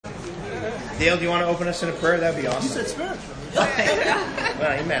Dale, do you want to open us in a prayer? That'd be awesome. You said spiritual.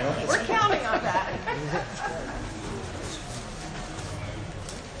 Well, amen. We're counting on that.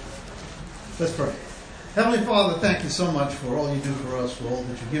 Let's pray. Heavenly Father, thank you so much for all you do for us, for all that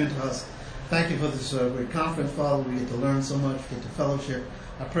you've given to us. Thank you for this great conference, Father. We get to learn so much, get to fellowship.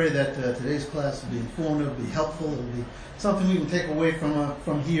 I pray that today's class will be informative, will be helpful. It will be something we can take away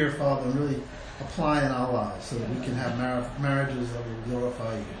from here, Father, and really apply in our lives so that we can have marriages that will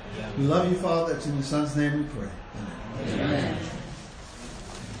glorify you. We love you, Father. It's in your Son's name we pray. Amen. Amen.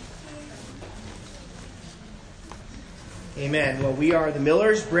 Amen. Well, we are the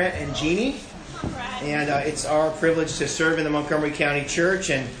Millers, Brett and Jeannie, and it's our privilege to serve in the Montgomery County Church.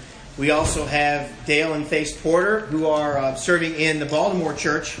 And we also have Dale and Faith Porter, who are serving in the Baltimore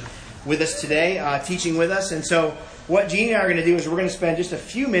Church with us today, teaching with us. And so what Jeannie and I are going to do is we're going to spend just a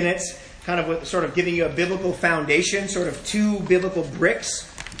few minutes kind of with, sort of giving you a biblical foundation, sort of 2 biblical bricks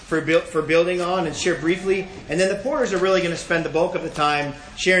for building on, and share briefly. And then the Porters are really going to spend the bulk of the time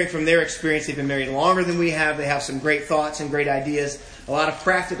sharing from their experience. They've been married longer than we have. They have some great thoughts and great ideas, a lot of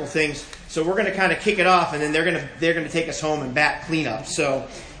practical things. So we're going to kind of kick it off, and then they're going to take us home and back clean up. So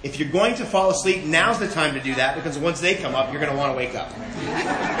if you're going to fall asleep, now's the time to do that, because once they come up, you're going to want to wake up.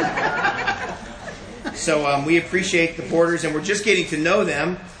 So we appreciate the Porters, and we're just getting to know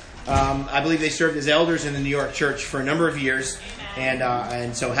them. I believe they served as elders in the New York church for a number of years,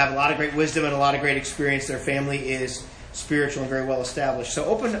 and so have a lot of great wisdom and a lot of great experience. Their family is spiritual and very well established. So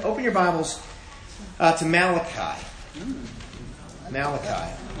open your Bibles to Malachi.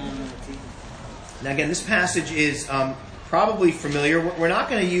 Malachi. Now again, this passage is probably familiar. We're not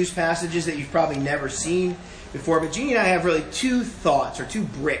going to use passages that you've probably never seen before, but Jeannie and I have really 2 thoughts, or 2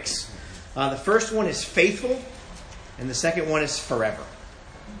 bricks. The first one is faithful, and the second one is forever.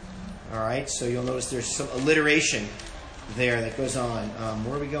 All right, so you'll notice there's some alliteration there that goes on.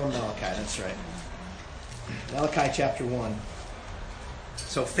 Where are we going? Malachi, that's right. Malachi chapter 1.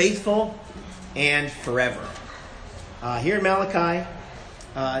 So faithful and forever. Here in Malachi,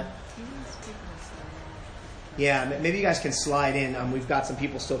 yeah, maybe you guys can slide in. We've got some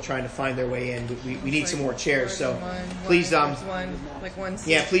people still trying to find their way in. We need some more chairs, so please,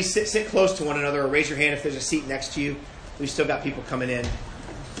 please sit close to one another, or raise your hand if there's a seat next to you. We've still got people coming in.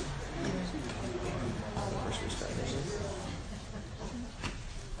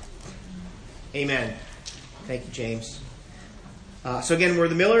 Amen. Thank you, James. So again, we're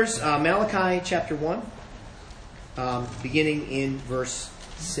the Millers, Malachi chapter 1, beginning in verse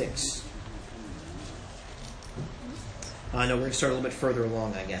 6. No, we're going to start a little bit further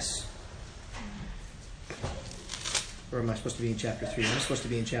along, I guess. Or am I supposed to be in chapter 3? I'm supposed to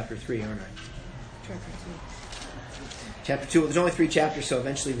be in chapter 3, aren't I? Chapter 2. Well, there's only 3 chapters, so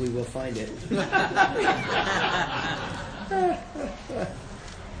eventually we will find it.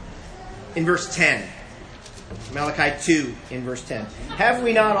 In verse 10. Malachi 2 in verse 10. Have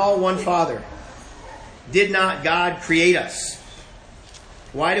we not all one Father? Did not God create us?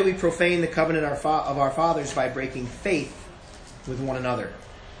 Why do we profane the covenant of our fathers by breaking faith with one another?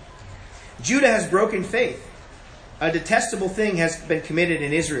 Judah has broken faith. A detestable thing has been committed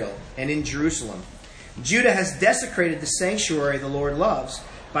in Israel and in Jerusalem. Judah has desecrated the sanctuary the Lord loves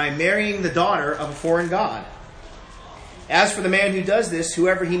by marrying the daughter of a foreign god. As for the man who does this,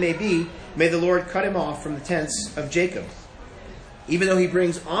 whoever he may be, may the Lord cut him off from the tents of Jacob, even though he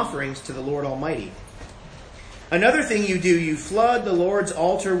brings offerings to the Lord Almighty. Another thing you do, you flood the Lord's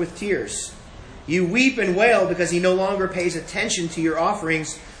altar with tears. You weep and wail because he no longer pays attention to your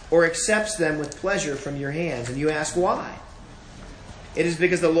offerings or accepts them with pleasure from your hands. And you ask why? It is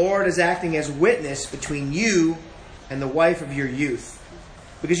because the Lord is acting as witness between you and the wife of your youth,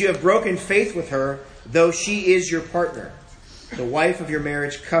 because you have broken faith with her, though she is your partner, the wife of your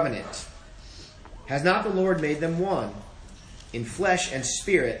marriage covenant. Has not the Lord made them one? In flesh and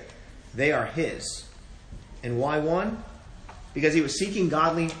spirit, they are his. And why one? Because he was seeking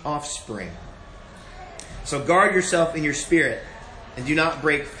godly offspring. So guard yourself in your spirit, and do not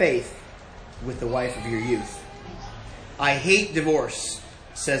break faith with the wife of your youth. I hate divorce,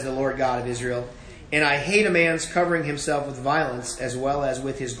 says the Lord God of Israel, and I hate a man's covering himself with violence as well as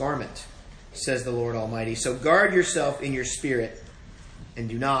with his garment, says the Lord Almighty. So guard yourself in your spirit, and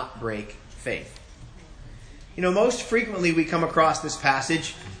do not break faith. You know, most frequently we come across this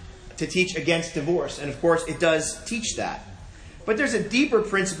passage to teach against divorce. And of course, it does teach that. But there's a deeper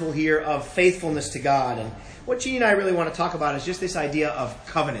principle here of faithfulness to God. And what Jeannie and I really want to talk about is just this idea of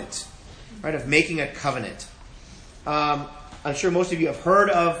covenant, right? Of making a covenant. I'm sure most of you have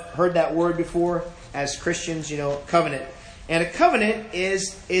heard that word before as Christians, covenant. And a covenant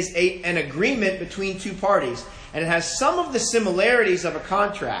is an agreement between two parties. And it has some of the similarities of a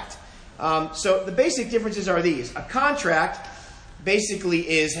contract So the basic differences are these. A contract basically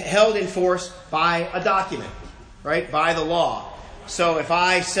is held in force by a document, right? By the law. So if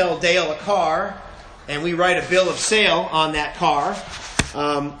I sell Dale a car and we write a bill of sale on that car,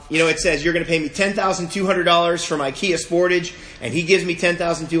 it says you're going to pay me $10,200 for my Kia Sportage, and he gives me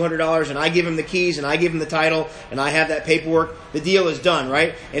 $10,200, and I give him the keys, and I give him the title, and I have that paperwork. The deal is done,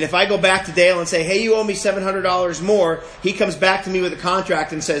 right? And if I go back to Dale and say, hey, you owe me $700 more, he comes back to me with a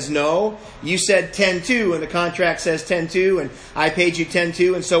contract and says, no, you said 10-2, and the contract says 10-2, and I paid you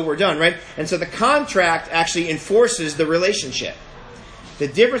 10-2, and so we're done, right? And so the contract actually enforces the relationship. The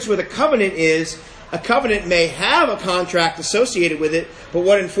difference with a covenant is a covenant may have a contract associated with it, but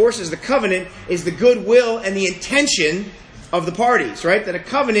what enforces the covenant is the goodwill and the intention of the parties, right? That a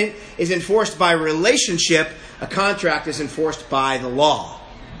covenant is enforced by relationship, a contract is enforced by the law.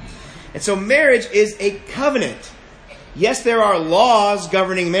 And so marriage is a covenant. Yes, there are laws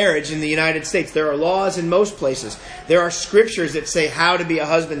governing marriage in the United States. There are laws in most places. There are scriptures that say how to be a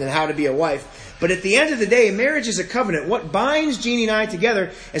husband and how to be a wife. But at the end of the day, marriage is a covenant. What binds Jeannie and I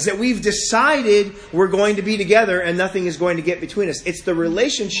together is that we've decided we're going to be together and nothing is going to get between us. It's the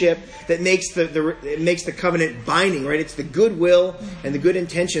relationship that makes the covenant binding, right? It's the goodwill and the good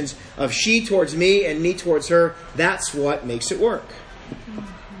intentions of she towards me and me towards her. That's what makes it work.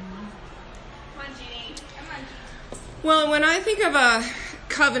 Well, when I think of a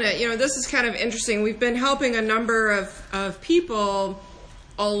covenant, this is kind of interesting. We've been helping a number of people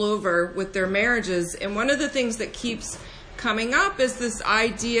all over with their marriages. And one of the things that keeps coming up is this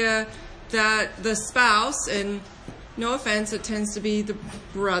idea that the spouse, and no offense, it tends to be the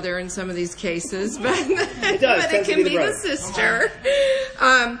brother in some of these cases, but it can be the sister.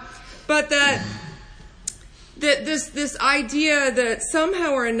 But that this idea that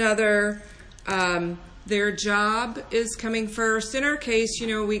somehow or another their job is coming first. In our case,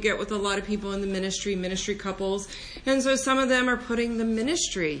 we get with a lot of people in the ministry couples. And so some of them are putting the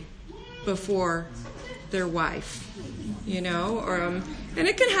ministry before their wife, and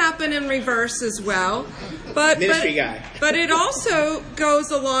it can happen in reverse as well. But it also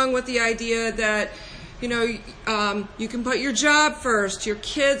goes along with the idea that, you can put your job first, your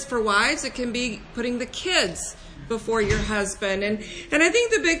kids. For wives, it can be putting the kids before your husband. And I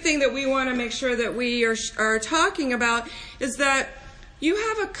think the big thing that we want to make sure that we are talking about is that you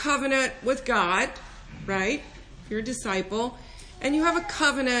have a covenant with God, right? You're a disciple, and you have a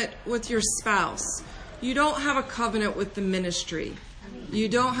covenant with your spouse. You don't have a covenant with the ministry. You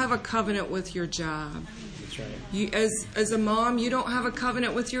don't have a covenant with your job. That's right. You, as a mom, you don't have a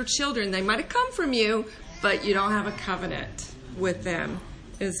covenant with your children. They might have come from you, but you don't have a covenant with them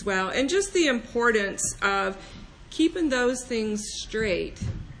as well. And just the importance of keeping those things straight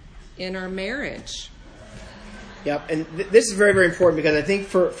in our marriage. Yep, and this is very, very important because I think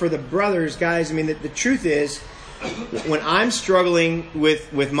for the brothers, guys, the truth is, when I'm struggling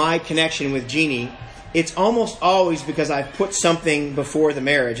with my connection with Jeannie, it's almost always because I've put something before the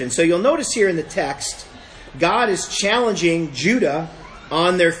marriage. And so you'll notice here in the text, God is challenging Judah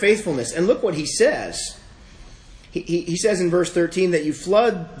on their faithfulness. And look what he says. He says in verse 13 that you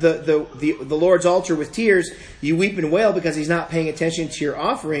flood the Lord's altar with tears, you weep and wail because he's not paying attention to your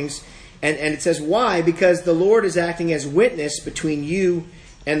offerings. And it says, why? Because the Lord is acting as witness between you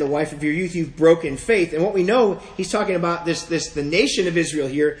and the wife of your youth. You've broken faith. And what we know, he's talking about the nation of Israel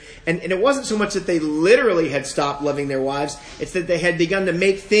here. And it wasn't so much that they literally had stopped loving their wives. It's that they had begun to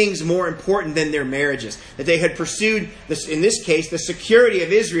make things more important than their marriages. That they had pursued, in this case, the security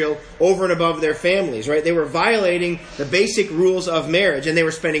of Israel over and above their families, right? They were violating the basic rules of marriage. And they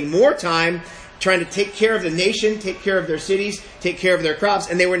were spending more time trying to take care of the nation, take care of their cities, take care of their crops.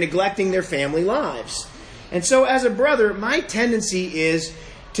 And they were neglecting their family lives. And so as a brother, my tendency is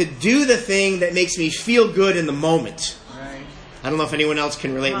to do the thing that makes me feel good in the moment. Right. I don't know if anyone else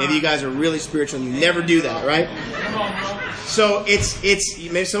can relate. Maybe you guys are really spiritual and you never do that, right? So it's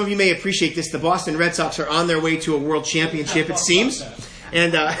maybe some of you may appreciate this. The Boston Red Sox are on their way to a world championship, it seems.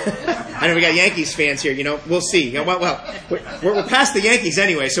 And I know we got Yankees fans here. We'll see. Well, we're past the Yankees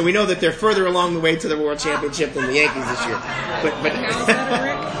anyway, so we know that they're further along the way to the world championship than the Yankees this year. But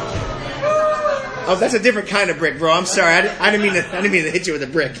oh, that's a different kind of brick, bro. I'm sorry. I didn't mean to hit you with a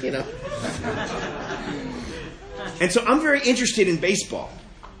brick, And so I'm very interested in baseball.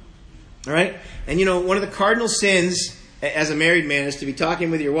 All right? And one of the cardinal sins as a married man is to be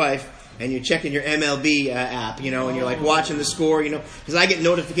talking with your wife and you're checking your MLB app, and you're like watching the score, because I get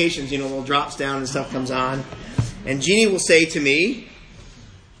notifications, little drops down and stuff comes on. And Jeannie will say to me,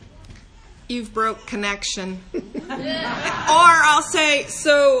 "You've broke connection." Or I'll say,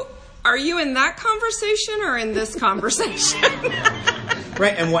 "So are you in that conversation or in this conversation?"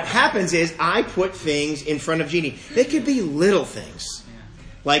 Right? And what happens is I put things in front of Jeannie. They could be little things,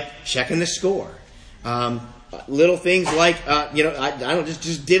 like checking the score. Little things like, I don't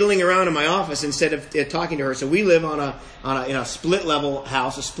just diddling around in my office instead of talking to her. So we live on a split level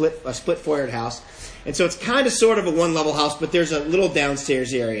house, a split foyered house. And so it's kind of sort of a one level house, but there's a little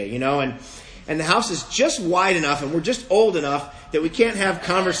downstairs area, and the house is just wide enough, and we're just old enough that we can't have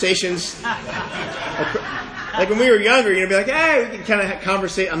conversations. Like when we were younger, you'd be like, hey, we can kind of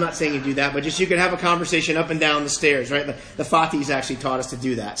conversate. I'm not saying you do that, but just you could have a conversation up and down the stairs, right? The Fatis actually taught us to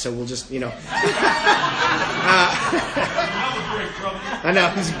do that, so we'll just, I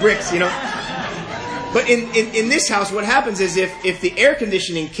know, it's bricks, But in this house, what happens is if the air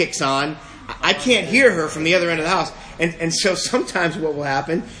conditioning kicks on, I can't hear her from the other end of the house. And so sometimes what will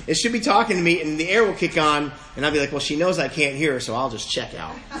happen is she'll be talking to me and the air will kick on and I'll be like, well, she knows I can't hear her, so I'll just check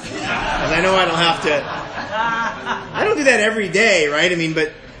out. Because I know I don't have to. I don't do that every day, right? I mean,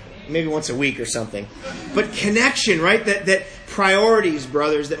 but maybe once a week or something. But connection, right? That priorities,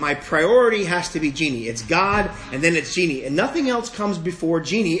 brothers, that my priority has to be Jeannie. It's God and then it's Jeannie. And nothing else comes before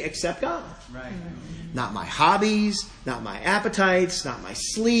Jeannie except God. Right. Not my hobbies, not my appetites, not my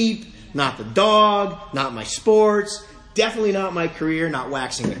sleep, not the dog, not my sports, definitely not my career, not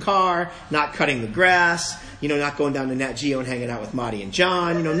waxing the car, not cutting the grass, not going down to Nat Geo and hanging out with Marty and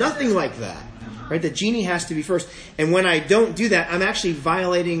John, nothing like that. Right? That Jeannie has to be first. And when I don't do that, I'm actually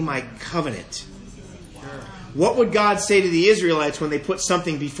violating my covenant. What would God say to the Israelites when they put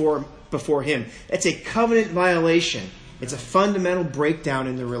something before Him? It's a covenant violation. It's a fundamental breakdown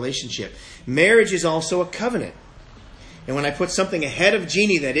in the relationship. Marriage is also a covenant. And when I put something ahead of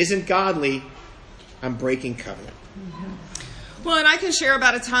Jeannie that isn't godly, I'm breaking covenant. Well, and I can share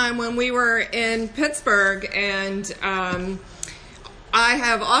about a time when we were in Pittsburgh, and I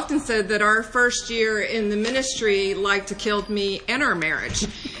have often said that our first year in the ministry liked to kill me and our marriage.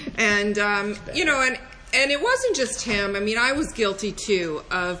 And, and it wasn't just him. I mean, I was guilty, too,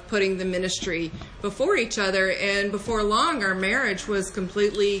 of putting the ministry before each other. And before long, our marriage was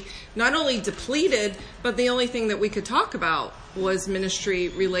completely not only depleted, but the only thing that we could talk about was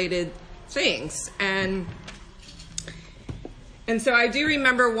ministry-related things. And so I do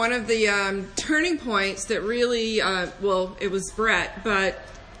remember one of the turning points that really, it was Brett, but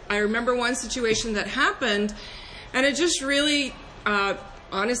I remember one situation that happened, and it just really...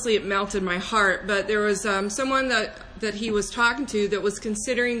 honestly, it melted my heart, but there was someone that he was talking to that was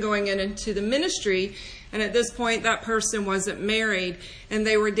considering going into the ministry, and at this point that person wasn't married, and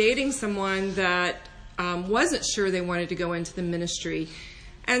they were dating someone that wasn't sure they wanted to go into the ministry.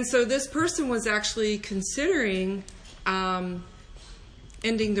 And so this person was actually considering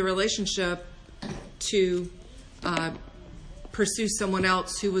ending the relationship to pursue someone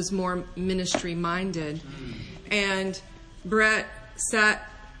else who was more ministry-minded. And Brett sat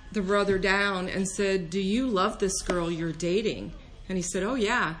the brother down and said, do you love this girl you're dating? And he said, oh,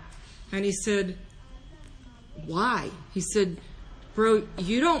 yeah. And he said, why? He said, bro,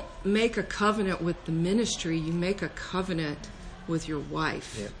 you don't make a covenant with the ministry. You make a covenant with your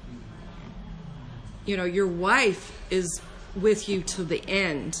wife. Yeah. Your wife is with you to the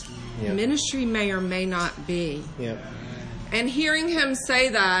end. Yeah. Ministry may or may not be. Yeah. And hearing him say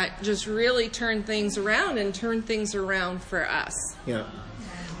that just really turned things around for us. Yeah.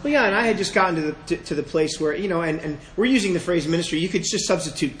 Well, yeah, and I had just gotten to the place where, and we're using the phrase ministry. You could just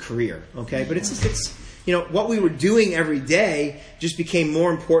substitute career, okay? But it's what we were doing every day just became more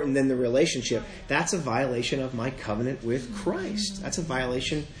important than the relationship. That's a violation of my covenant with Christ. That's a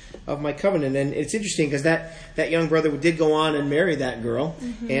violation of my covenant. And it's interesting because that young brother did go on and marry that girl.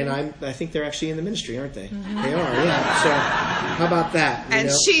 Mm-hmm. And I think they're actually in the ministry, aren't they? Mm-hmm. They are, yeah. So how about that?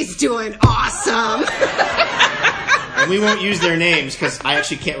 And she's doing awesome. And we won't use their names because I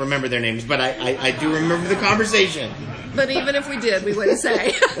actually can't remember their names, but I do remember the conversation. But even if we did, we wouldn't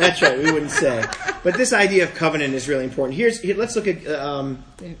say. That's right, we wouldn't say. But this idea of covenant is really important. Let's look at...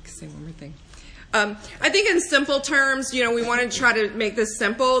 Say one more thing. I think in simple terms, we want to try to make this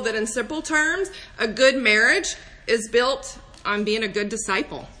simple, that in simple terms, a good marriage is built on being a good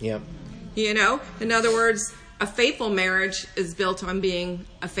disciple. Yeah. In other words, a faithful marriage is built on being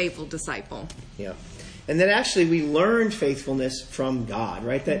a faithful disciple. Yeah. And that actually we learned faithfulness from God,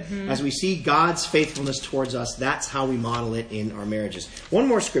 right? That as we see God's faithfulness towards us, that's how we model it in our marriages. One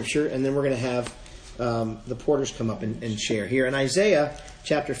more scripture, and then we're going to have the porters come up and share. Here in Isaiah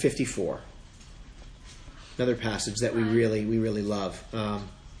chapter 54, another passage that we really love.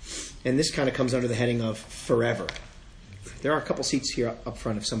 And this kind of comes under the heading of forever. There are a couple seats here up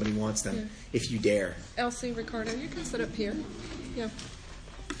front if somebody wants them, if you dare. Elsie, Ricardo, you can sit up here. Yeah.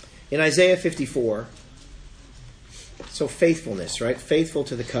 In Isaiah 54... So faithfulness, right? Faithful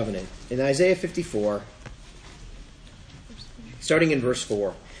to the covenant. In Isaiah 54, starting in verse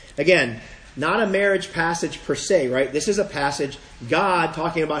 4. Again, not a marriage passage per se, right? This is a passage, God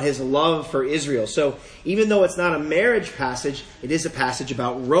talking about his love for Israel. So even though it's not a marriage passage, it is a passage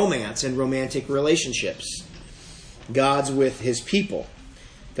about romance and romantic relationships. God's with his people.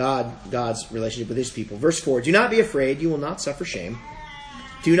 God's relationship with his people. Verse 4, do not be afraid, you will not suffer shame.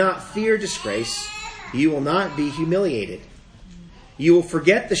 Do not fear disgrace, you will not be humiliated. You will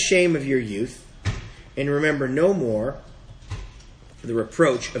forget the shame of your youth, and remember no more the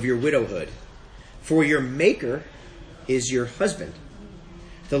reproach of your widowhood. For your Maker is your husband.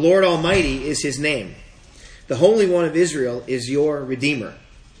 The Lord Almighty is his name. The Holy One of Israel is your Redeemer.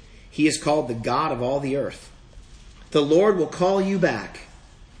 He is called the God of all the earth. The Lord will call you back,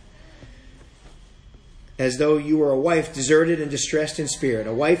 as though you were a wife deserted and distressed in spirit,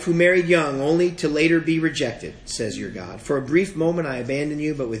 a wife who married young only to later be rejected, says your God. For a brief moment I abandoned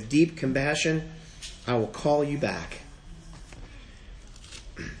you, but with deep compassion I will call you back.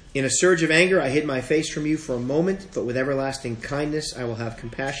 In a surge of anger I hid my face from you for a moment, but with everlasting kindness I will have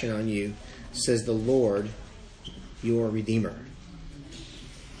compassion on you, says the Lord, your Redeemer.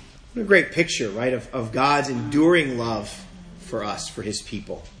 What a great picture, right, of God's enduring love for us, for his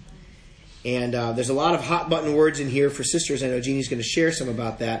people. And there's a lot of hot-button words in here for sisters. I know Jeannie's going to share some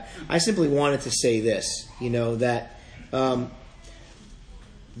about that. I simply wanted to say this, that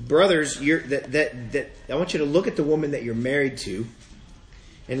brothers, that I want you to look at the woman that you're married to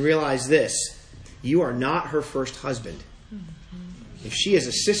and realize this: you are not her first husband. If she is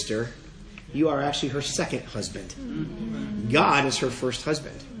a sister, you are actually her second husband. God is her first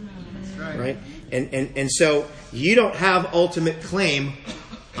husband, right? And so you don't have ultimate claim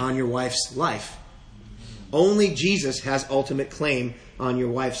on your wife's life. Only Jesus has ultimate claim on your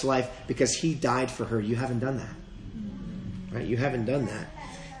wife's life because he died for her. You haven't done that. Right? You haven't done that.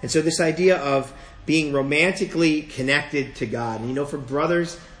 And so this idea of being romantically connected to God. And for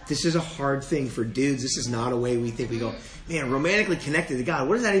brothers, this is a hard thing. For dudes, this is not a way we think. We go, man, romantically connected to God.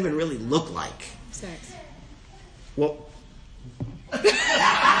 What does that even really look like? Sex. Well,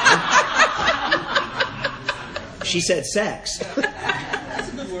 she said sex.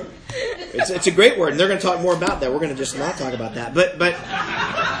 It's a great word, and they're going to talk more about that. We're going to just not talk about that. But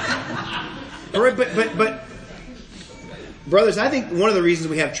brothers, I think one of the reasons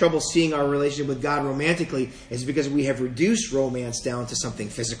we have trouble seeing our relationship with God romantically is because we have reduced romance down to something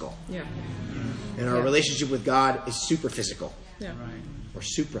physical. Yeah. And our relationship with God is super physical. Yeah. Right. Or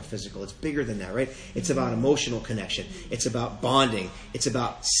supra-physical. It's bigger than that, right? It's about emotional connection. It's about bonding. It's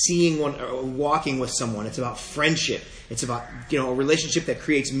about seeing one or walking with someone. It's about friendship. It's about, a relationship that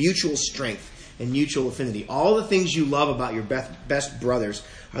creates mutual strength and mutual affinity. All the things you love about your best brothers,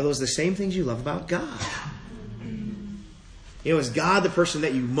 are those the same things you love about God? Is God the person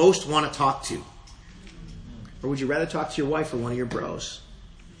that you most want to talk to? Or would you rather talk to your wife or one of your bros?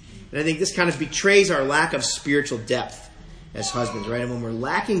 And I think this kind of betrays our lack of spiritual depth as husbands, right? And when we're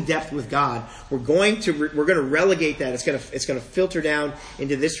lacking depth with God, we're going to relegate that. It's going to filter down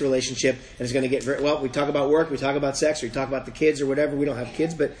into this relationship, and it's going to get we talk about work, we talk about sex, or we talk about the kids or whatever. We don't have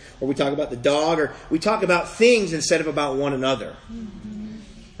kids, or we talk about the dog, or we talk about things instead of about one another,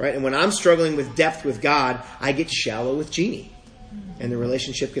 right? And when I'm struggling with depth with God, I get shallow with Jeannie, and the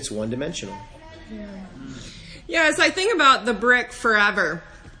relationship gets one-dimensional. Yeah, as I think about the brick forever.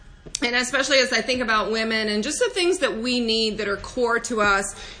 And especially as I think about women and just the things that we need that are core to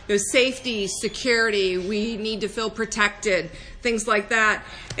us, safety, security, we need to feel protected, things like that.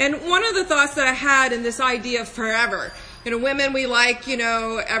 And one of the thoughts that I had in this idea of forever, women we like,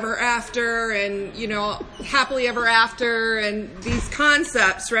 ever after and, happily ever after and these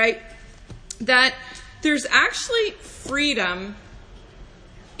concepts, right? That there's actually freedom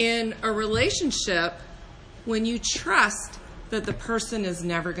in a relationship when you trust that the person is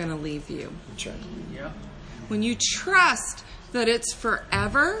never going to leave you. That's right. Yeah. When you trust that it's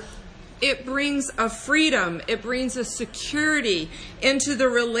forever, it brings a freedom, it brings a security into the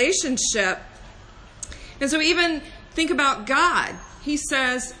relationship. And so even think about God. He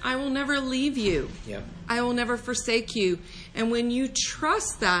says, I will never leave you. Yeah. I will never forsake you. And when you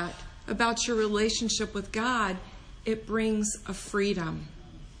trust that about your relationship with God, it brings a freedom.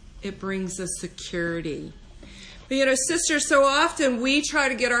 It brings a security. But, sisters, so often we try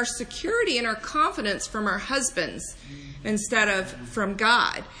to get our security and our confidence from our husbands instead of from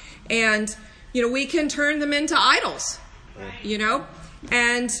God. And, we can turn them into idols,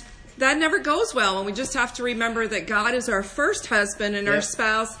 and that never goes well. And we just have to remember that God is our first husband and our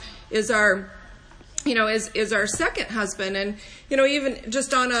spouse is our is our second husband. And, even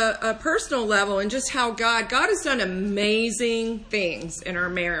just on a personal level, and just how God has done amazing things in our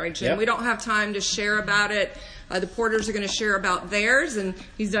marriage. And we don't have time to share about it. The Porters are going to share about theirs, and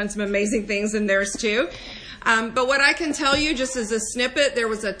he's done some amazing things in theirs too. But what I can tell you, just as a snippet, there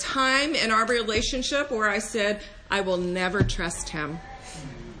was a time in our relationship where I said, I will never trust him.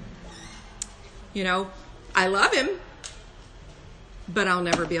 I love him, but I'll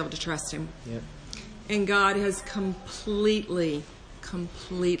never be able to trust him. Yep. And God has completely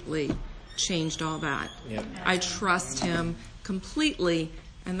changed all that. Yep. I trust him completely,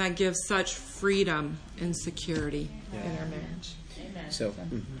 and that gives such freedom and security in our marriage.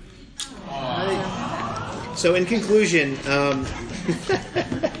 So in conclusion,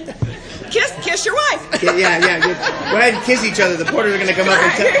 kiss your wife. yeah. Go ahead and kiss each other. The Porters are going to come up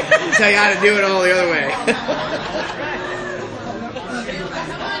and tell you how to do it all the other way.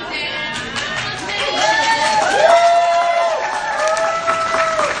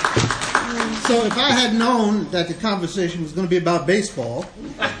 So if I had known that the conversation was going to be about baseball,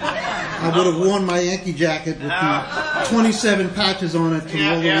 I would have worn my Yankee jacket with the 27 patches on it from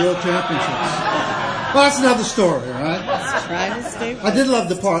all the World Championships. Well, that's another story, all right? Let's try to stay. I did love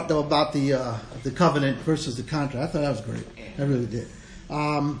the part, though, about the covenant versus the contract. I thought that was great. I really did.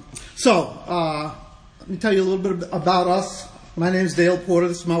 Let me tell you a little bit about us. My name is Dale Porter.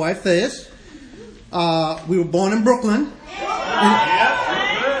 This is my wife, Thais. We were born in Brooklyn.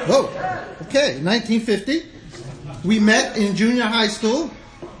 In 1950. We met in junior high school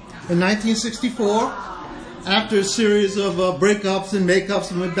in 1964 after a series of breakups and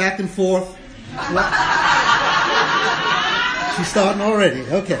makeups and went back and forth. She's starting already.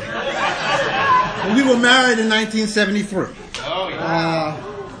 Okay. We were married in 1973.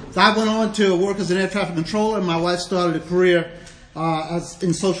 I went on to work as an air traffic controller, and my wife started a career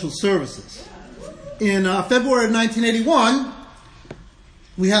in social services. In February of 1981,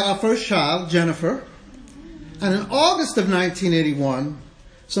 we had our first child, Jennifer. And in August of 1981,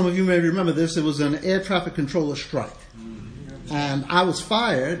 some of you may remember this, it was an air traffic controller strike. And I was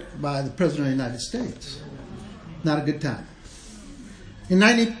fired by the President of the United States. Not a good time. In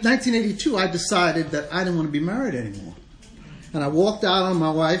 1982, I decided that I didn't want to be married anymore. And I walked out on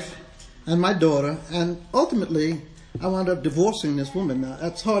my wife and my daughter, and ultimately, I wound up divorcing this woman. Now,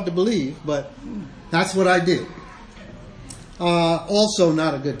 that's hard to believe, but that's what I did. Also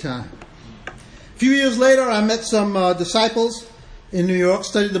not a good time. A few years later, I met some disciples in New York,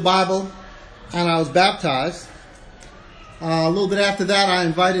 studied the Bible, and I was baptized. A little bit after that, I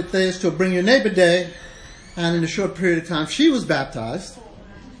invited Thais to a Bring Your Neighbor Day, and in a short period of time, she was baptized.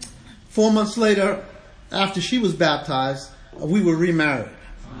 4 months later, after she was baptized, we were remarried.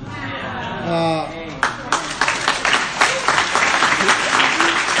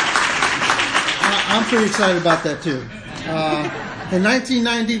 I'm pretty excited about that, too. In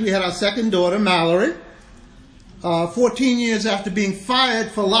 1990, we had our second daughter, Mallory. 14 years after being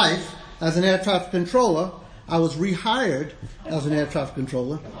fired for life as an air traffic controller, I was rehired as an air traffic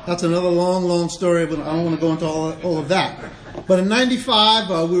controller. That's another long story, but I don't want to go into all of that. But in 95,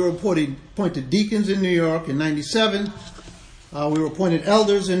 we were appointed deacons in New York. In 97, we were appointed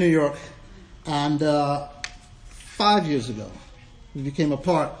elders in New York. And 5 years ago, we became a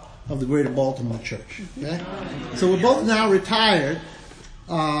part of the Greater Baltimore Church. Okay? So we're both now retired,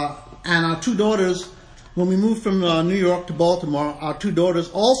 and our two daughters, when we moved from New York to Baltimore, our two daughters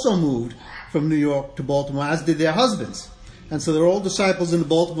also moved from New York to Baltimore, as did their husbands. And so they're all disciples in the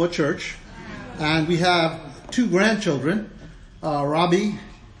Baltimore Church. And we have two grandchildren, Robbie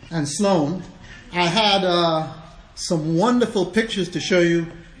and Sloan. I had some wonderful pictures to show you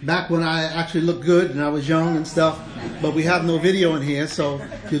back when I actually looked good and I was young and stuff, but we have no video in here, so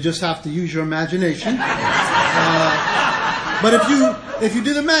you'll just have to use your imagination. But if you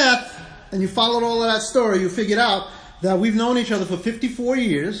do the math and you followed all of that story, you figured out that we've known each other for 54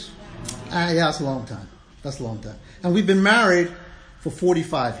 years. Yeah, that's a long time. That's a long time. And we've been married for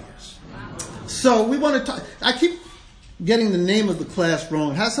 45 years. So we want to talk. I keep getting the name of the class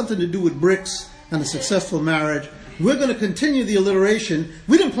wrong. It has something to do with bricks and a successful marriage. We're going to continue the alliteration.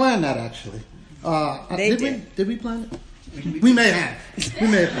 We didn't plan that, actually. Did we plan it? We may have.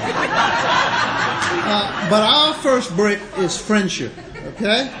 But our first brick is friendship,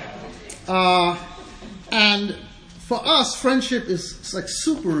 okay? And for us, friendship is like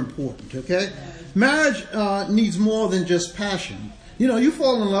super important, okay? Marriage needs more than just passion. You know, you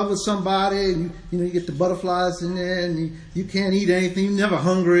fall in love with somebody, and you get the butterflies in there, and you can't eat anything, you're never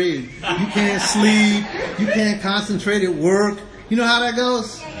hungry, and you can't sleep, you can't concentrate at work. You know how that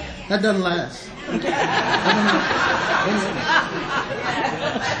goes? That doesn't last.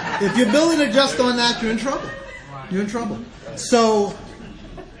 If you're building it just on that, you're in trouble. You're in trouble. So,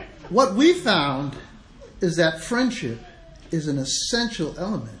 what we found is that friendship is an essential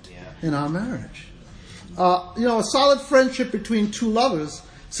element in our marriage. A solid friendship between two lovers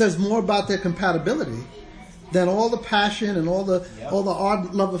says more about their compatibility than all the passion and all the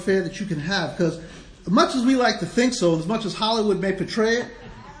ardent love affair that you can have. Because as much as we like to think so, and as much as Hollywood may portray it,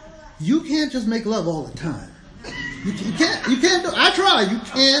 you can't just make love all the time. You can't do it. I tried. You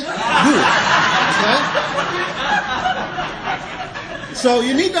can't do it. Okay? So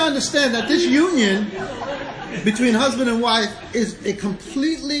you need to understand that this union between husband and wife is a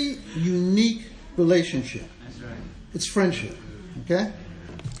completely unique relationship. It's friendship. Okay?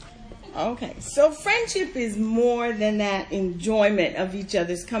 Okay, so friendship is more than that enjoyment of each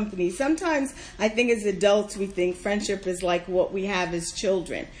other's company. Sometimes I think as adults we think friendship is like what we have as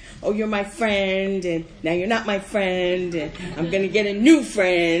children. Oh, you're my friend, and now you're not my friend, and I'm going to get a new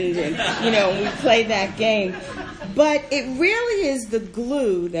friend, and, we play that game. But it really is the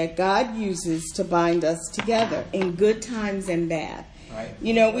glue that God uses to bind us together in good times and bad. Right.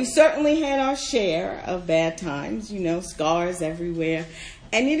 We certainly had our share of bad times, scars everywhere.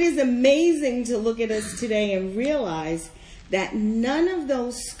 And it is amazing to look at us today and realize that none of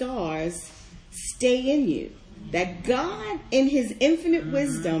those scars stay in you. That God, in His infinite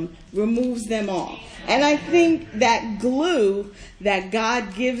wisdom, removes them all. And I think that glue that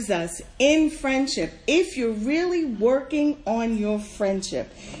God gives us in friendship, if you're really working on your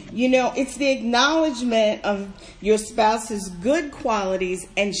friendship, it's the acknowledgement of your spouse's good qualities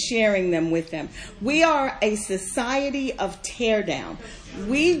and sharing them with them. We are a society of teardown.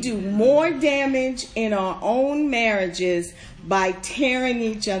 We do more damage in our own marriages by tearing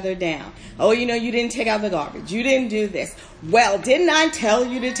each other down. Oh, you didn't take out the garbage. You didn't do this. Well, didn't I tell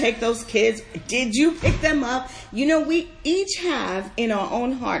you to take those kids? Did you pick them up? We each have in our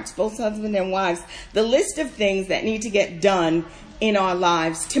own hearts, both husband and wives, the list of things that need to get done in our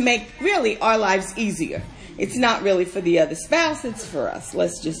lives to make really our lives easier. It's not really for the other spouse, it's for us.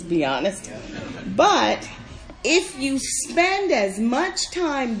 Let's just be honest. But if you spend as much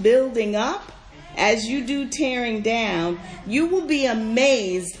time building up as you do tearing down, you will be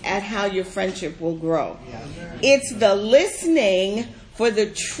amazed at how your friendship will grow. It's the listening for the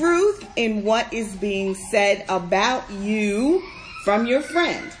truth in what is being said about you from your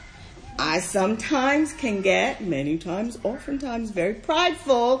friend. I sometimes can get, many times, oftentimes very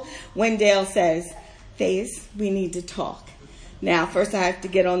prideful when Dale says, Faith, we need to talk. Now, first I have to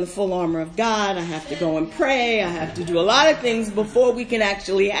get on the full armor of God. I have to go and pray. I have to do a lot of things before we can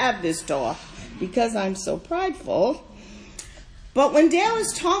actually have this talk because I'm so prideful. But when Dale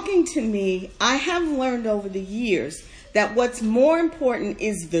is talking to me, I have learned over the years that what's more important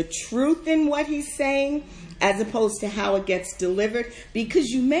is the truth in what he's saying as opposed to how it gets delivered. Because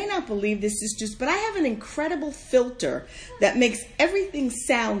you may not believe this, sisters, but I have an incredible filter that makes everything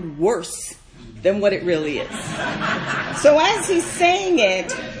sound worse than what it really is. So as he's saying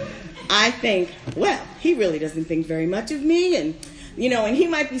it, I think, well, he really doesn't think very much of me. And he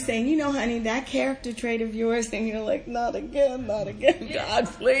might be saying, honey, that character trait of yours. And you're like, not again, God,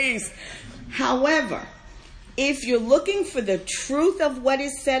 please. However, if you're looking for the truth of what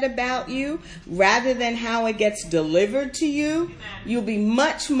is said about you rather than how it gets delivered to you, you'll be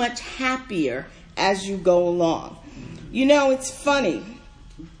much, much happier as you go along. It's funny.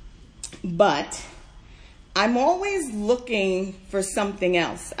 But I'm always looking for something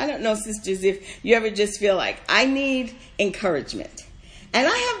else. I don't know, sisters, if you ever just feel like, I need encouragement. And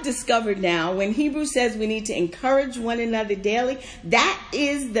I have discovered now, when Hebrews says we need to encourage one another daily, that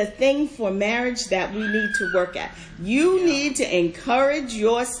is the thing for marriage that we need to work at. You need to encourage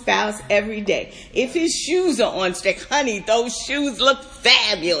your spouse every day. If his shoes are on straight, honey, those shoes look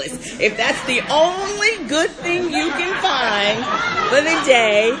fabulous. If that's the only good thing you can find for the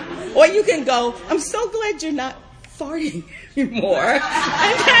day, or you can go, I'm so glad you're not farting anymore. And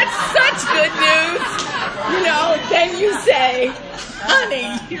that's such good news. Then you say,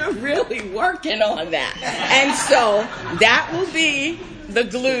 honey, you're really working on that. And so that will be the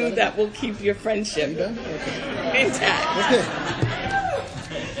glue that will keep your friendship intact. Okay.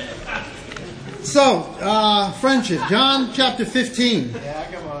 So, friendship. John chapter 15.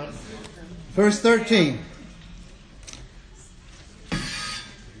 Yeah, come on. Verse 13.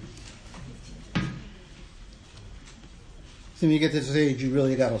 When you get to this age, you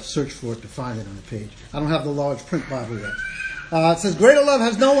really got to search for it to find it on the page. I don't have the large print Bible yet. It says, greater love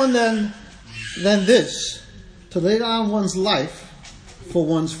has no one than this, to lay down one's life for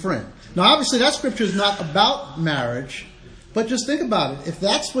one's friend. Now, obviously, that scripture is not about marriage, But just think about it. If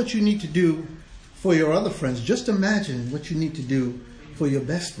that's what you need to do for your other friends, just imagine what you need to do for your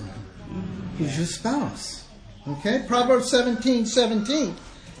best friend, who's your spouse. Okay? Proverbs 17:17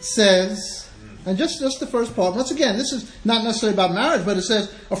 says, and just the first part, once again, this is not necessarily about marriage, but it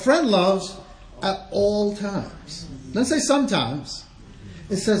says, a friend loves at all times. It doesn't say sometimes.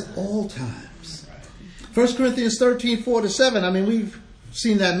 It says all times. 1 Corinthians 13:4-7. I mean, we've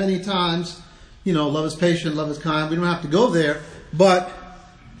seen that many times. You know, love is patient, love is kind. We don't have to go there. But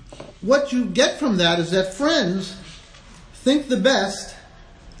what you get from that is that friends think the best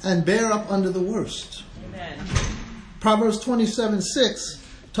and bear up under the worst. Amen. Proverbs 27:6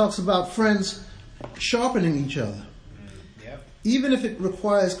 talks about friends sharpening each other. Yep. Even if it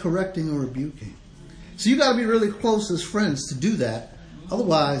requires correcting or rebuking. So you got to be really close as friends to do that.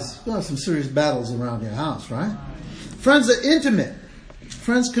 Otherwise, you're going to have some serious battles around your house, right? Friends are intimate.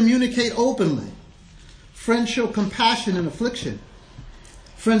 Friends communicate openly. Friends show compassion in affliction.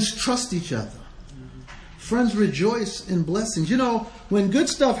 Friends trust each other. Friends rejoice in blessings. You know, when good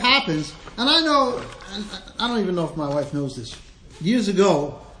stuff happens, and I don't even know if my wife knows this. Years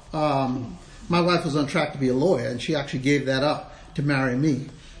ago, my wife was on track to be a lawyer, and she actually gave that up to marry me,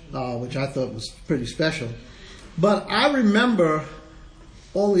 which I thought was pretty special. But I remember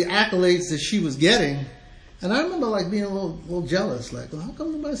all the accolades that she was getting, and I remember like being a little jealous, like, well, how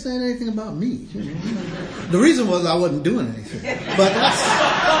come nobody's saying anything about me? You know? The reason was I wasn't doing anything.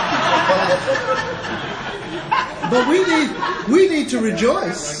 But we need to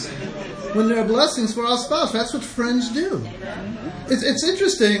rejoice when there are blessings for our spouse. That's what friends do. It's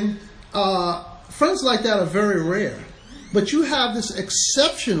interesting. Friends like that are very rare. But you have this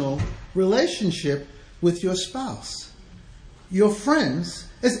exceptional relationship with your spouse. Your friends.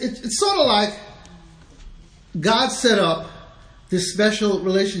 It's sort of like God set up this special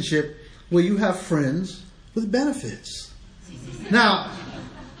relationship where you have friends with benefits. Now,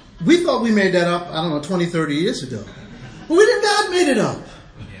 we thought we made that up, 20, 30 years ago. But we didn't. God made it up.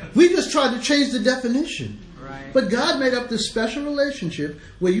 We just tried to change the definition. Right. But God made up this special relationship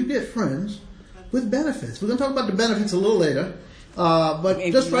where you get friends with benefits. We're going to talk about the benefits a little later. But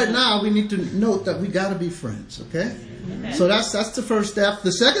just right now, we need to note that we got to be friends, okay? Amen. So that's the first F.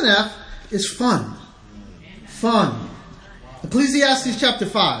 The second F is fun. Fun. Ecclesiastes chapter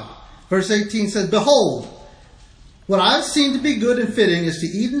 5, verse 18 says, "Behold, what I have seen to be good and fitting is to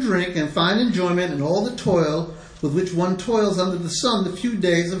eat and drink and find enjoyment in all the toil with which one toils under the sun the few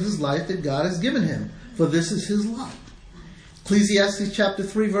days of his life that God has given him, for this is his lot." Ecclesiastes chapter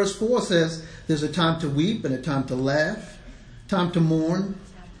 3, verse 4 says, "There's a time to weep and a time to laugh, time to mourn,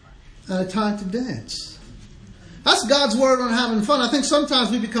 and a time to dance." That's God's word on having fun. I think sometimes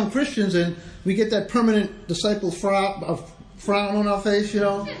we become Christians and we get that permanent disciple frown on our face, you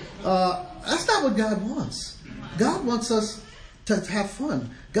know. That's not what God wants. God wants us to have fun.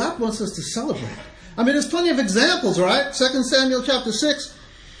 God wants us to celebrate. I mean, there's plenty of examples, right? 2 Samuel chapter 6,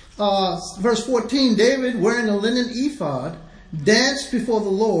 verse 14, David, wearing a linen ephod, danced before the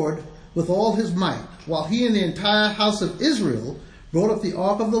Lord with all his might, while he and the entire house of Israel brought up the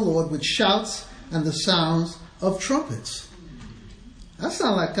ark of the Lord with shouts and the sounds of trumpets. That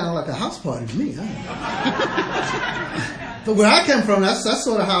sounds kind of like a house party to me. But where I came from, that's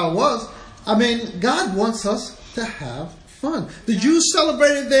sort of how it was. I mean, God wants us to have fun. The Jews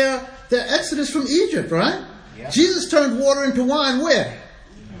celebrated their exodus from Egypt, right? Yeah. Jesus turned water into wine where?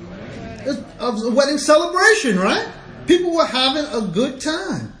 A wedding celebration, right? People were having a good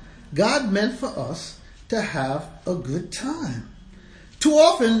time. God meant for us to have a good time. Too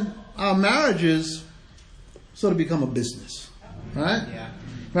often, our marriages sort of become a business, right? Yeah.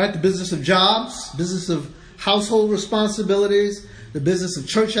 Right? The business of jobs, business of household responsibilities, the business of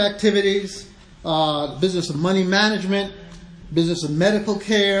church activities, business of money management, business of medical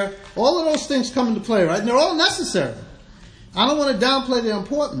care. All of those things come into play, right? And they're all necessary. I don't want to downplay their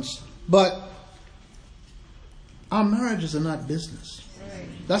importance, but our marriages are not business.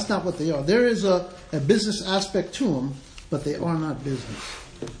 That's not what they are. There is a business aspect to them, but they are not business.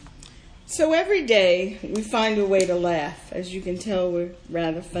 So every day we find a way to laugh. As you can tell, we're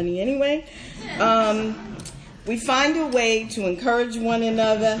rather funny anyway. We find a way to encourage one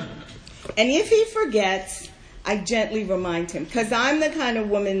another. And if he forgets, I gently remind him. Because I'm the kind of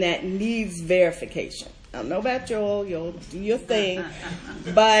woman that needs verification. I don't know about Joel. You'll do your thing.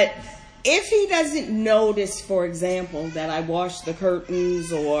 But if he doesn't notice, for example, that I washed the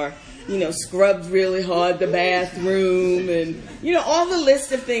curtains or, scrubbed really hard the bathroom and, all the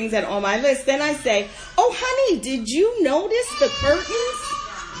list of things that are on my list, then I say, "Oh, honey, did you notice the curtains?"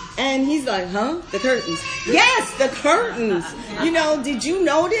 And he's like, "Huh? The curtains?" "Yes, the curtains. Did you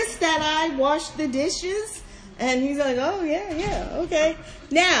notice that I washed the dishes?" And he's like, oh, yeah, okay.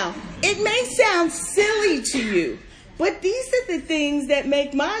 Now, it may sound silly to you, but these are the things that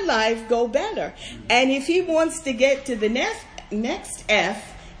make my life go better. And if he wants to get to the next F,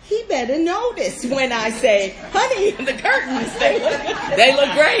 he better notice when I say, honey, the curtains, they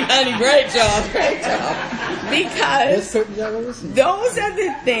look great, honey, great job. Because those are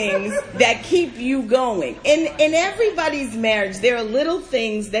the things that keep you going. In everybody's marriage, there are little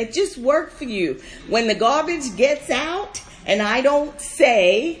things that just work for you. When the garbage gets out and I don't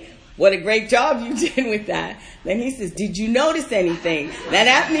say, what a great job you did with that, then he says, did you notice anything? Now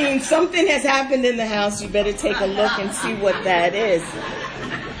that means something has happened in the house. You better take a look and see what that is.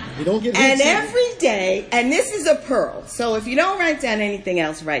 You don't get and every day, and this is a pearl, so if you don't write down anything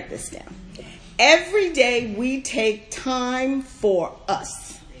else, write this down. Every day we take time for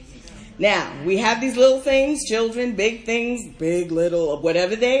us. Now, we have these little things, children, big things, big, little,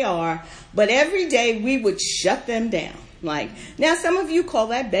 whatever they are, but every day we would shut them down. Like, now some of you call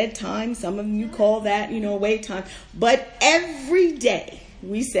that bedtime, some of you call that, wait time, but every day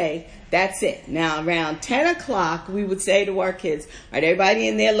we say, that's it. Now, around 10 o'clock, we would say to our kids, all right, everybody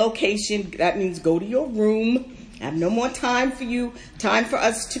in their location, that means go to your room. I have no more time for you. Time for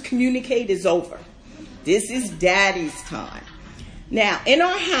us to communicate is over. This is Daddy's time. Now, in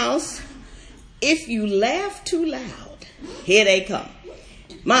our house, if you laugh too loud, here they come.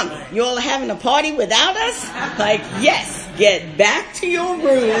 Mama, you all having a party without us? Like, yes, get back to your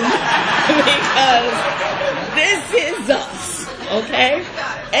room because this is us, okay?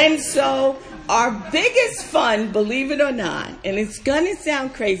 And so our biggest fun, believe it or not, and it's going to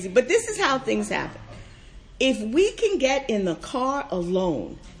sound crazy, but this is how things happen. If we can get in the car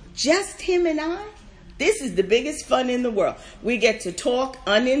alone, just him and I, this is the biggest fun in the world. We get to talk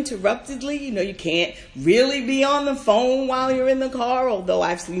uninterruptedly. You can't really be on the phone while you're in the car, although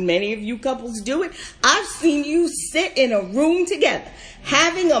I've seen many of you couples do it. I've seen you sit in a room together,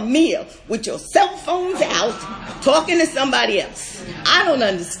 having a meal with your cell phones out, talking to somebody else. I don't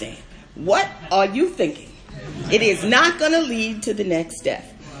understand. What are you thinking? It is not going to lead to the next step.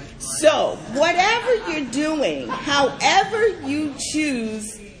 So, whatever you're doing, however you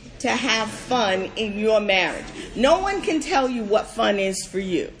choose to have fun in your marriage, no one can tell you what fun is for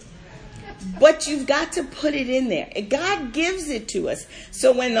you. But you've got to put it in there. God gives it to us.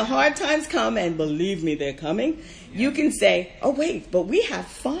 So when the hard times come, and believe me, they're coming, you can say, oh, wait, but we have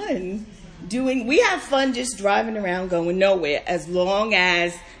fun just driving around going nowhere as long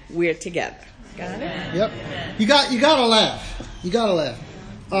as we're together. Got it? Yep. You got to laugh. You got to laugh.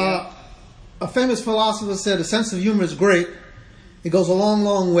 A famous philosopher said a sense of humor is great. It goes a long,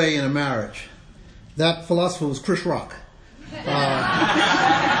 long way in a marriage. That philosopher was Chris Rock.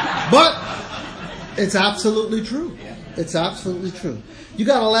 But it's absolutely true. It's absolutely true. You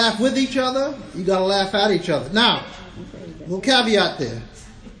got to laugh with each other. You got to laugh at each other. Now, little caveat there.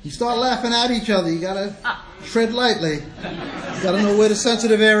 You start laughing at each other, you got to tread lightly. You got to know where the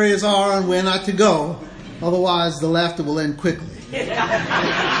sensitive areas are and where not to go. Otherwise, the laughter will end quickly.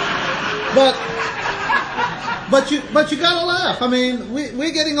 But you got to laugh. I mean,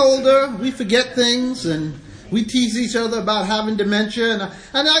 we're getting older. We forget things, and we tease each other about having dementia.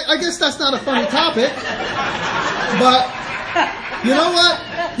 And I guess that's not a funny topic. But you know what?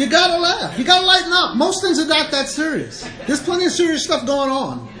 You got to laugh. You got to lighten up. Most things are not that serious. There's plenty of serious stuff going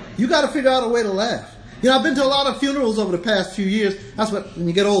on. You got to figure out a way to laugh. I've been to a lot of funerals over the past few years. That's what, when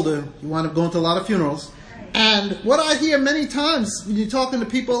you get older, you wind up going to a lot of funerals. And what I hear many times when you're talking to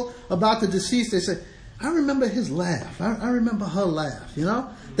people about the deceased, they say, I remember his laugh. I remember her laugh,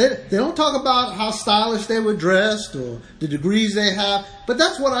 They don't talk about how stylish they were dressed or the degrees they have, but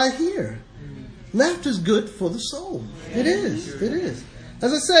that's what I hear. Laughter's good for the soul. It is. It is.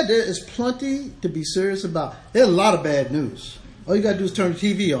 As I said, there is plenty to be serious about. There's a lot of bad news. All you got to do is turn the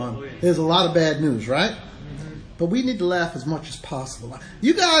TV on. There's a lot of bad news, right? But we need to laugh as much as possible.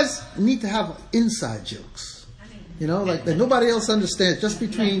 You guys need to have inside jokes. Like that nobody else understands, just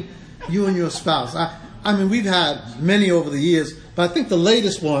between you and your spouse. I mean, we've had many over the years, but I think the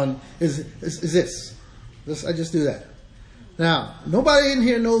latest one is this. I just do that. Now, nobody in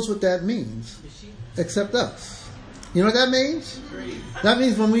here knows what that means except us. You know what that means? Three. That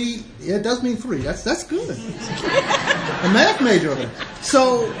means it does mean three. That's good. A math major.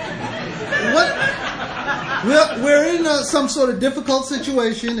 So, we're in some sort of difficult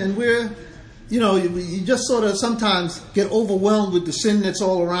situation, and you just sort of sometimes get overwhelmed with the sin that's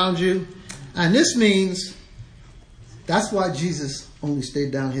all around you. And this means that's why Jesus only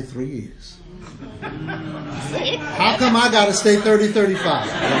stayed down here 3 years. How come I got to stay 30, 35?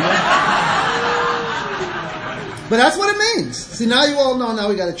 But that's what it means. See, now you all know. Now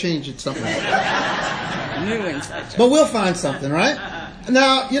we got to change it something. New inside joke. But we'll find something, right?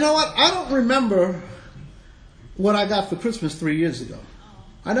 Now, you know what? I don't remember what I got for Christmas 3 years ago.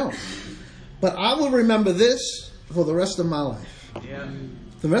 I don't. But I will remember this for the rest of my life. Yeah.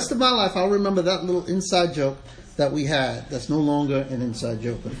 The rest of my life, I'll remember that little inside joke that we had that's no longer an inside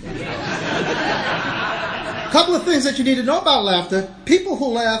joke. A couple of things that you need to know about laughter. People who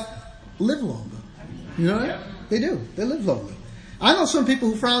laugh live longer. You know that? They do. They live longer. I know some people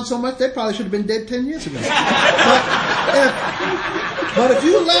who frown so much, they probably should have been dead 10 years ago. But if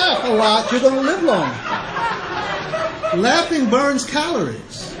you laugh a lot, you're going to live longer. Laughing burns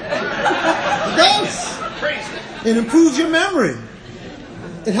calories. It does. It improves your memory.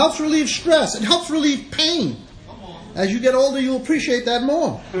 It helps relieve stress. It helps relieve pain. As you get older, you'll appreciate that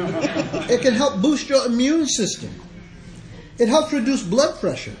more. It can help boost your immune system. It helps reduce blood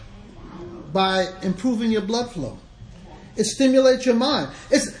pressure by improving your blood flow. It stimulates your mind.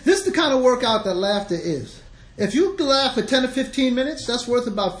 This is the kind of workout that laughter is. If you laugh for 10 or 15 minutes, that's worth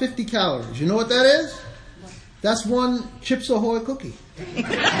about 50 calories. You know what that is? That's one Chips Ahoy cookie. It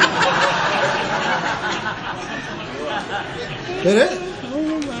is.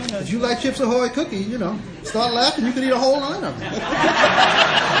 If you like Chips Ahoy cookie, you know, start laughing, you can eat a whole line of them.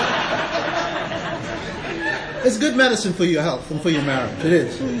 It's good medicine for your health and for your marriage. It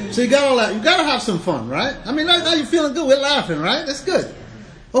is. So you gotta laugh. You gotta have some fun, right? I mean, now you're feeling good. We're laughing, right? That's good.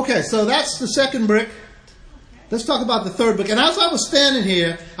 Okay, so that's the second brick. Let's talk about the third brick. And as I was standing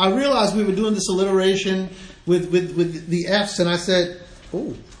here, I realized we were doing this alliteration with the F's, and I said,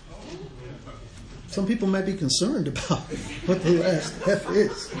 "Oh, some people might be concerned about what the last F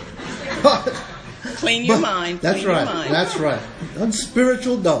is." Clean your mind. That's Clean right. Your mind. That's right.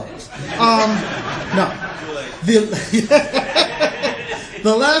 Unspiritual dogs. No. The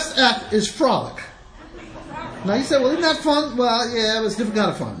last F is frolic. Now you say, well, isn't that fun? Well, yeah, it was a different kind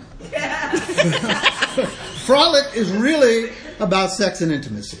of fun. Frolic is really about sex and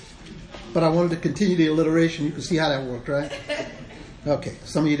intimacy. But I wanted to continue the alliteration. You can see how that worked, right? Okay.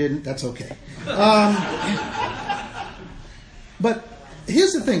 Some of you didn't. That's okay. But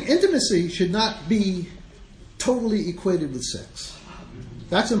here's the thing. Intimacy should not be totally equated with sex.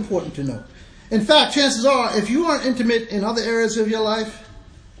 That's important to know. In fact, chances are, if you aren't intimate in other areas of your life,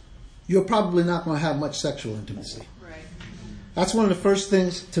 you're probably not going to have much sexual intimacy. Right. That's one of the first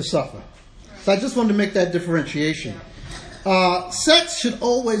things to suffer. So I just wanted to make that differentiation. Sex should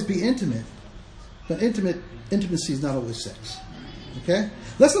always be intimate, but intimacy is not always sex. Okay?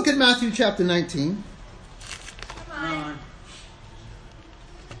 Let's look at Matthew chapter 19. Come on.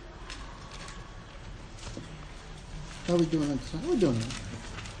 How are we doing? How are we doing?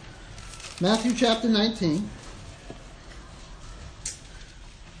 Matthew chapter 19.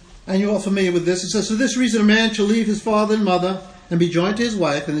 And you're all familiar with this. It says, "For this reason a man shall leave his father and mother and be joined to his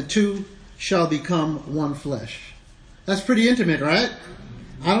wife, and the two shall become one flesh." That's pretty intimate, right?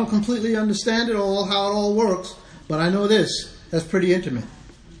 I don't completely understand it all, how it all works, but I know this. That's pretty intimate,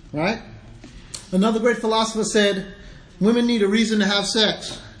 right? Another great philosopher said, women need a reason to have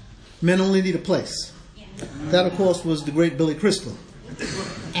sex. Men only need a place. That, of course, was the great Billy Crystal.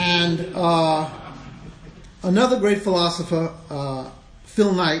 And another great philosopher,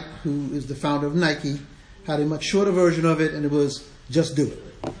 Phil Knight, who is the founder of Nike, had a much shorter version of it, and it was, just do it.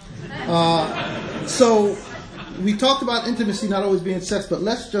 So we talked about intimacy not always being sex, but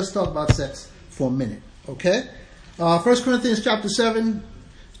let's just talk about sex for a minute, okay? 1 Corinthians chapter 7,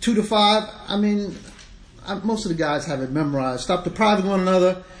 2-5. I mean, most of the guys have it memorized. "Stop depriving one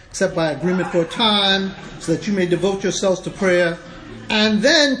another, except by agreement for a time, so that you may devote yourselves to prayer, and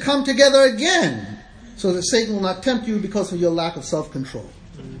then come together again, so that Satan will not tempt you because of your lack of self-control."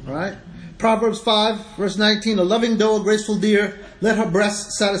 All right? Proverbs 5, verse 19, "A loving doe, a graceful deer, let her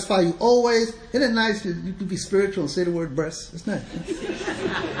breasts satisfy you always." Isn't it nice? You could be spiritual and say the word breasts. It's nice.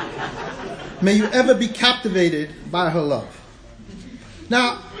 "May you ever be captivated by her love."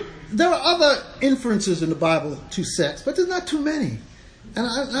 Now, there are other inferences in the Bible to sex, but there's not too many. And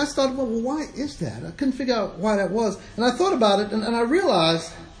I started, well, why is that? I couldn't figure out why that was. And I thought about it, and I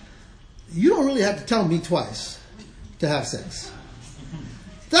realized you don't really have to tell me twice to have sex.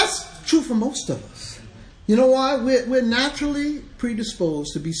 That's true for most of us. You know why? We're naturally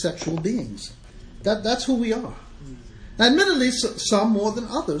predisposed to be sexual beings. That's who we are. Admittedly, some more than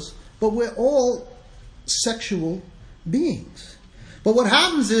others, but we're all sexual beings. But what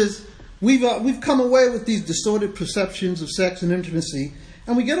happens is we've come away with these distorted perceptions of sex and intimacy,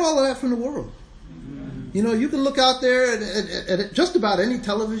 and we get all of that from the world. You know, you can look out there at just about any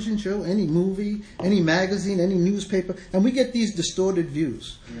television show, any movie, any magazine, any newspaper, and we get these distorted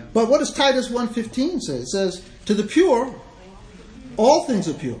views. Yeah. But what does Titus 1:15 say? It says, "To the pure, all things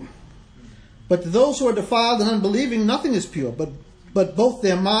are pure. But to those who are defiled and unbelieving, nothing is pure, but both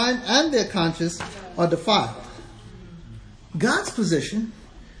their mind and their conscience are defiled. God's position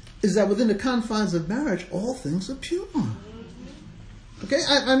is that within the confines of marriage, all things are pure. Okay?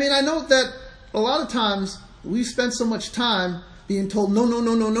 I mean, I know that a lot of times we spend so much time being told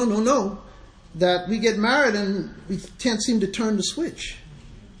no, that we get married and we can't seem to turn the switch.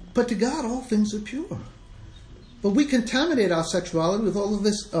 But to God, all things are pure. But we contaminate our sexuality with all of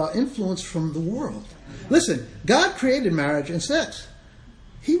this influence from the world. Listen, God created marriage and sex.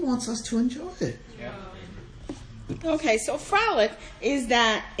 He wants us to enjoy it. Okay, so frolic is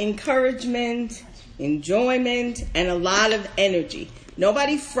that encouragement, enjoyment, and a lot of energy.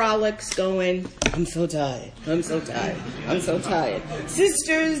 Nobody frolics going, I'm so tired, I'm so tired, I'm so tired.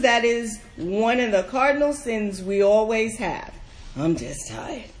 Sisters, that is one of the cardinal sins we always have. I'm just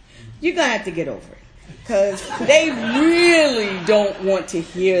tired. You're going to have to get over it. Because they really don't want to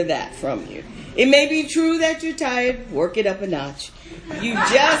hear that from you. It may be true that you're tired. Work it up a notch. You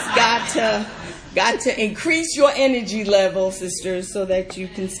just got to increase your energy level, sisters, so that you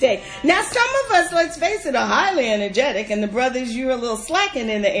can stay. Now, some of us, let's face it, are highly energetic, and the brothers, you're a little slacking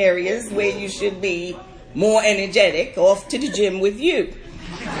in the areas where you should be more energetic. Off to the gym with you.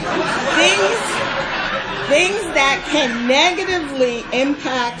 Things that can negatively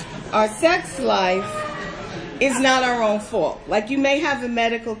impact our sex life is not our own fault. Like, you may have a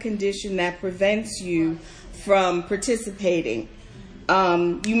medical condition that prevents you from participating.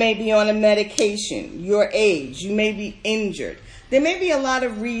 You may be on a medication, your age, you may be injured. There may be a lot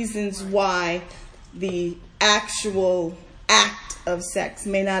of reasons why the actual act of sex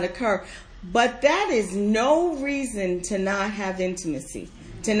may not occur, but that is no reason to not have intimacy,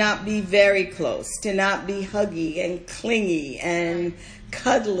 to not be very close, to not be huggy and clingy and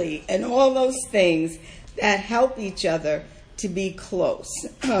cuddly and all those things that help each other to be close.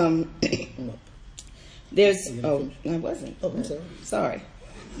 I wasn't. Oh, I'm sorry. Sorry.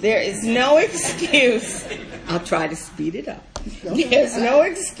 There is no excuse. I'll try to speed it up. There's no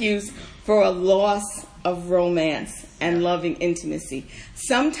excuse for a loss of romance and loving intimacy.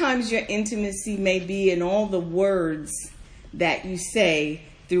 Sometimes your intimacy may be in all the words that you say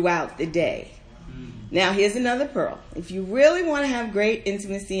throughout the day. Now, here's another pearl. If you really want to have great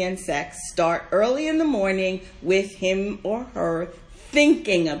intimacy and sex, start early in the morning with him or her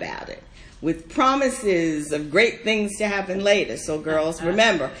thinking about it, with promises of great things to happen later. So, girls,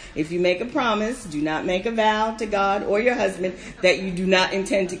 remember, if you make a promise, do not make a vow to God or your husband that you do not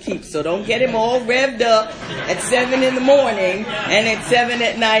intend to keep. So don't get him all revved up at 7 in the morning and at 7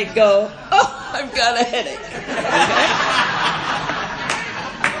 at night go, oh, I've got a headache. Okay?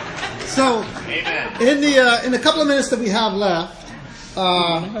 So, in the couple of minutes that we have left,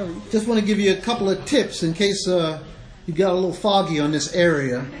 just want to give you a couple of tips in case you got a little foggy on this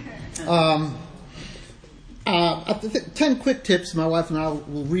area. 10 quick tips my wife and I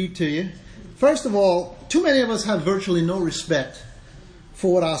will read to you. First of all, too many of us have virtually no respect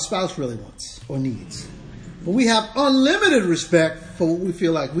for what our spouse really wants or needs. But we have unlimited respect for what we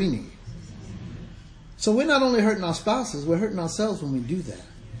feel like we need. So we're not only hurting our spouses, we're hurting ourselves when we do that.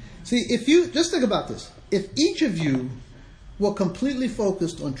 See, if you, just think about this. If each of you were completely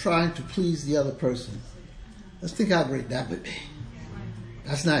focused on trying to please the other person, let's think how great that would be.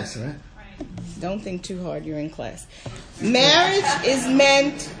 That's nice, right? Don't think too hard, you're in class. Marriage is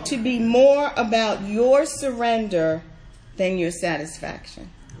meant to be more about your surrender than your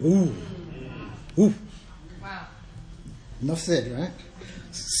satisfaction. Ooh. Wow. Enough said, right?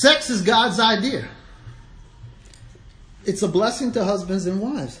 Sex is God's idea. It's a blessing to husbands and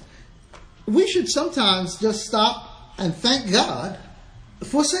wives. We should sometimes just stop and thank God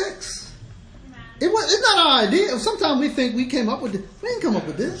for sex. It's not our idea. Sometimes we think we came up with it. We didn't come up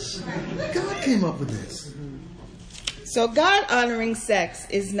with this. God came up with this. So God honoring sex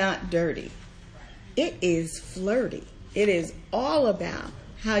is not dirty. It is flirty. It is all about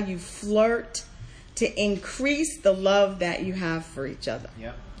how you flirt to increase the love that you have for each other.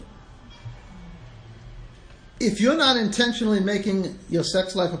 Yep. If you're not intentionally making your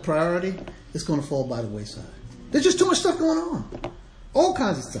sex life a priority, it's going to fall by the wayside. There's just too much stuff going on. All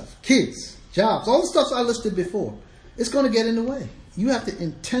kinds of stuff. Kids, jobs, all the stuff I listed before. It's going to get in the way. You have to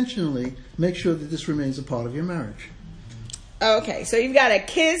intentionally make sure that this remains a part of your marriage. Okay, so you've got to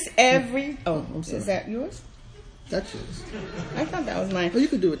kiss every... Oh, I'm sorry. Is that yours? That's yours. I thought that was mine. Oh, you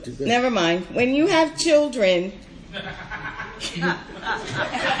could do it too. Never mind. When you have children...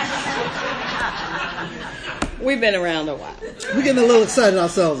 We've been around a while. We're getting a little excited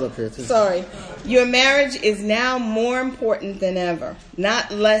ourselves up here, too. Sorry. Your marriage is now more important than ever, not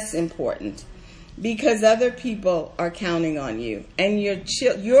less important. because other people are counting on you. And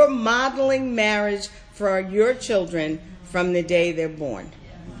you're modeling marriage for your children from the day they're born.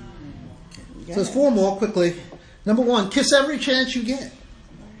 So there's 4 more quickly. Number 1, kiss every chance you get.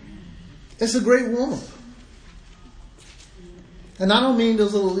 It's a great warm-up. And I don't mean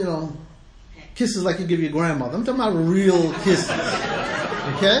those little, kisses like you give your grandmother. I'm talking about real kisses.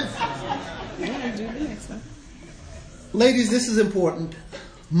 Okay? Ladies, this is important.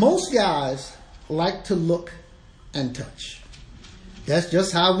 Most guys like to look and touch. That's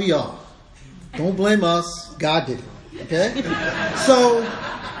just how we are. Don't blame us. God did it. Okay? So,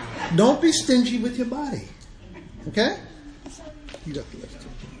 don't be stingy with your body. Okay? You got the list.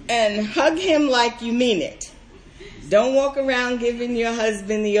 And hug him like you mean it. Don't walk around giving your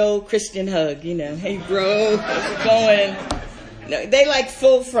husband the old Christian hug. Hey bro, how's it going? No, they like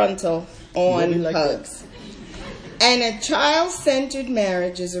full frontal on hugs. And a child-centered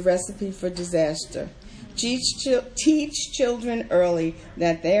marriage is a recipe for disaster. Teach children early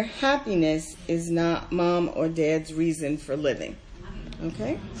that their happiness is not mom or dad's reason for living.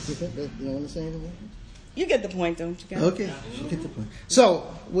 Okay? You want to say anything? You get the point, don't you guys? Okay, you get the point.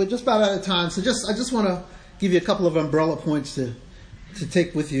 So, we're just about out of time. So I just want to give you a couple of umbrella points to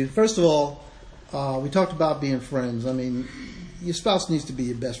take with you. First of all, we talked about being friends. I mean, your spouse needs to be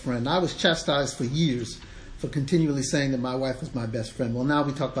your best friend. I was chastised for years for continually saying that my wife was my best friend. Well, now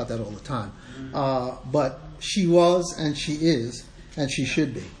we talk about that all the time. But she was, and she is, and she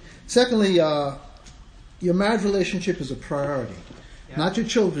should be. Secondly, your marriage relationship is a priority, not your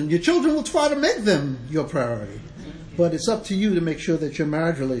children. Your children will try to make them your priority, but it's up to you to make sure that your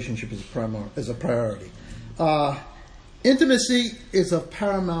marriage relationship is a priority. Intimacy is of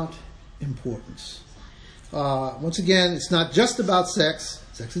paramount importance. Once again, it's not just about sex.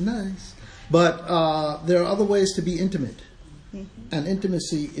 Sex is nice. But there are other ways to be intimate. And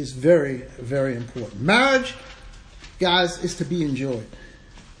intimacy is very, very important. Marriage, guys, is to be enjoyed.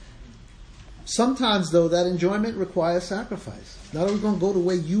 Sometimes, though, that enjoyment requires sacrifice. Not always going to go the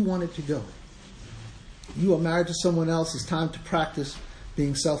way you want it to go. You are married to someone else. It's time to practice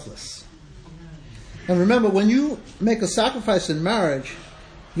being selfless. And remember, when you make a sacrifice in marriage,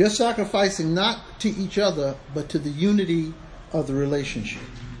 you're sacrificing not to each other, but to the unity of the relationship.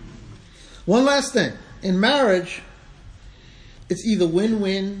 One last thing. In marriage, it's either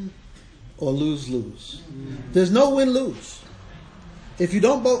win-win or lose-lose. There's no win-lose. If you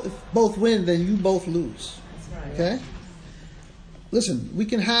don't both win, then you both lose. Okay? Listen, we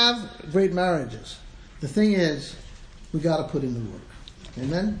can have great marriages. The thing is, we got to put in the work.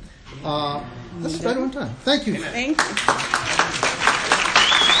 Amen? That's right on time. Thank you. Thank you.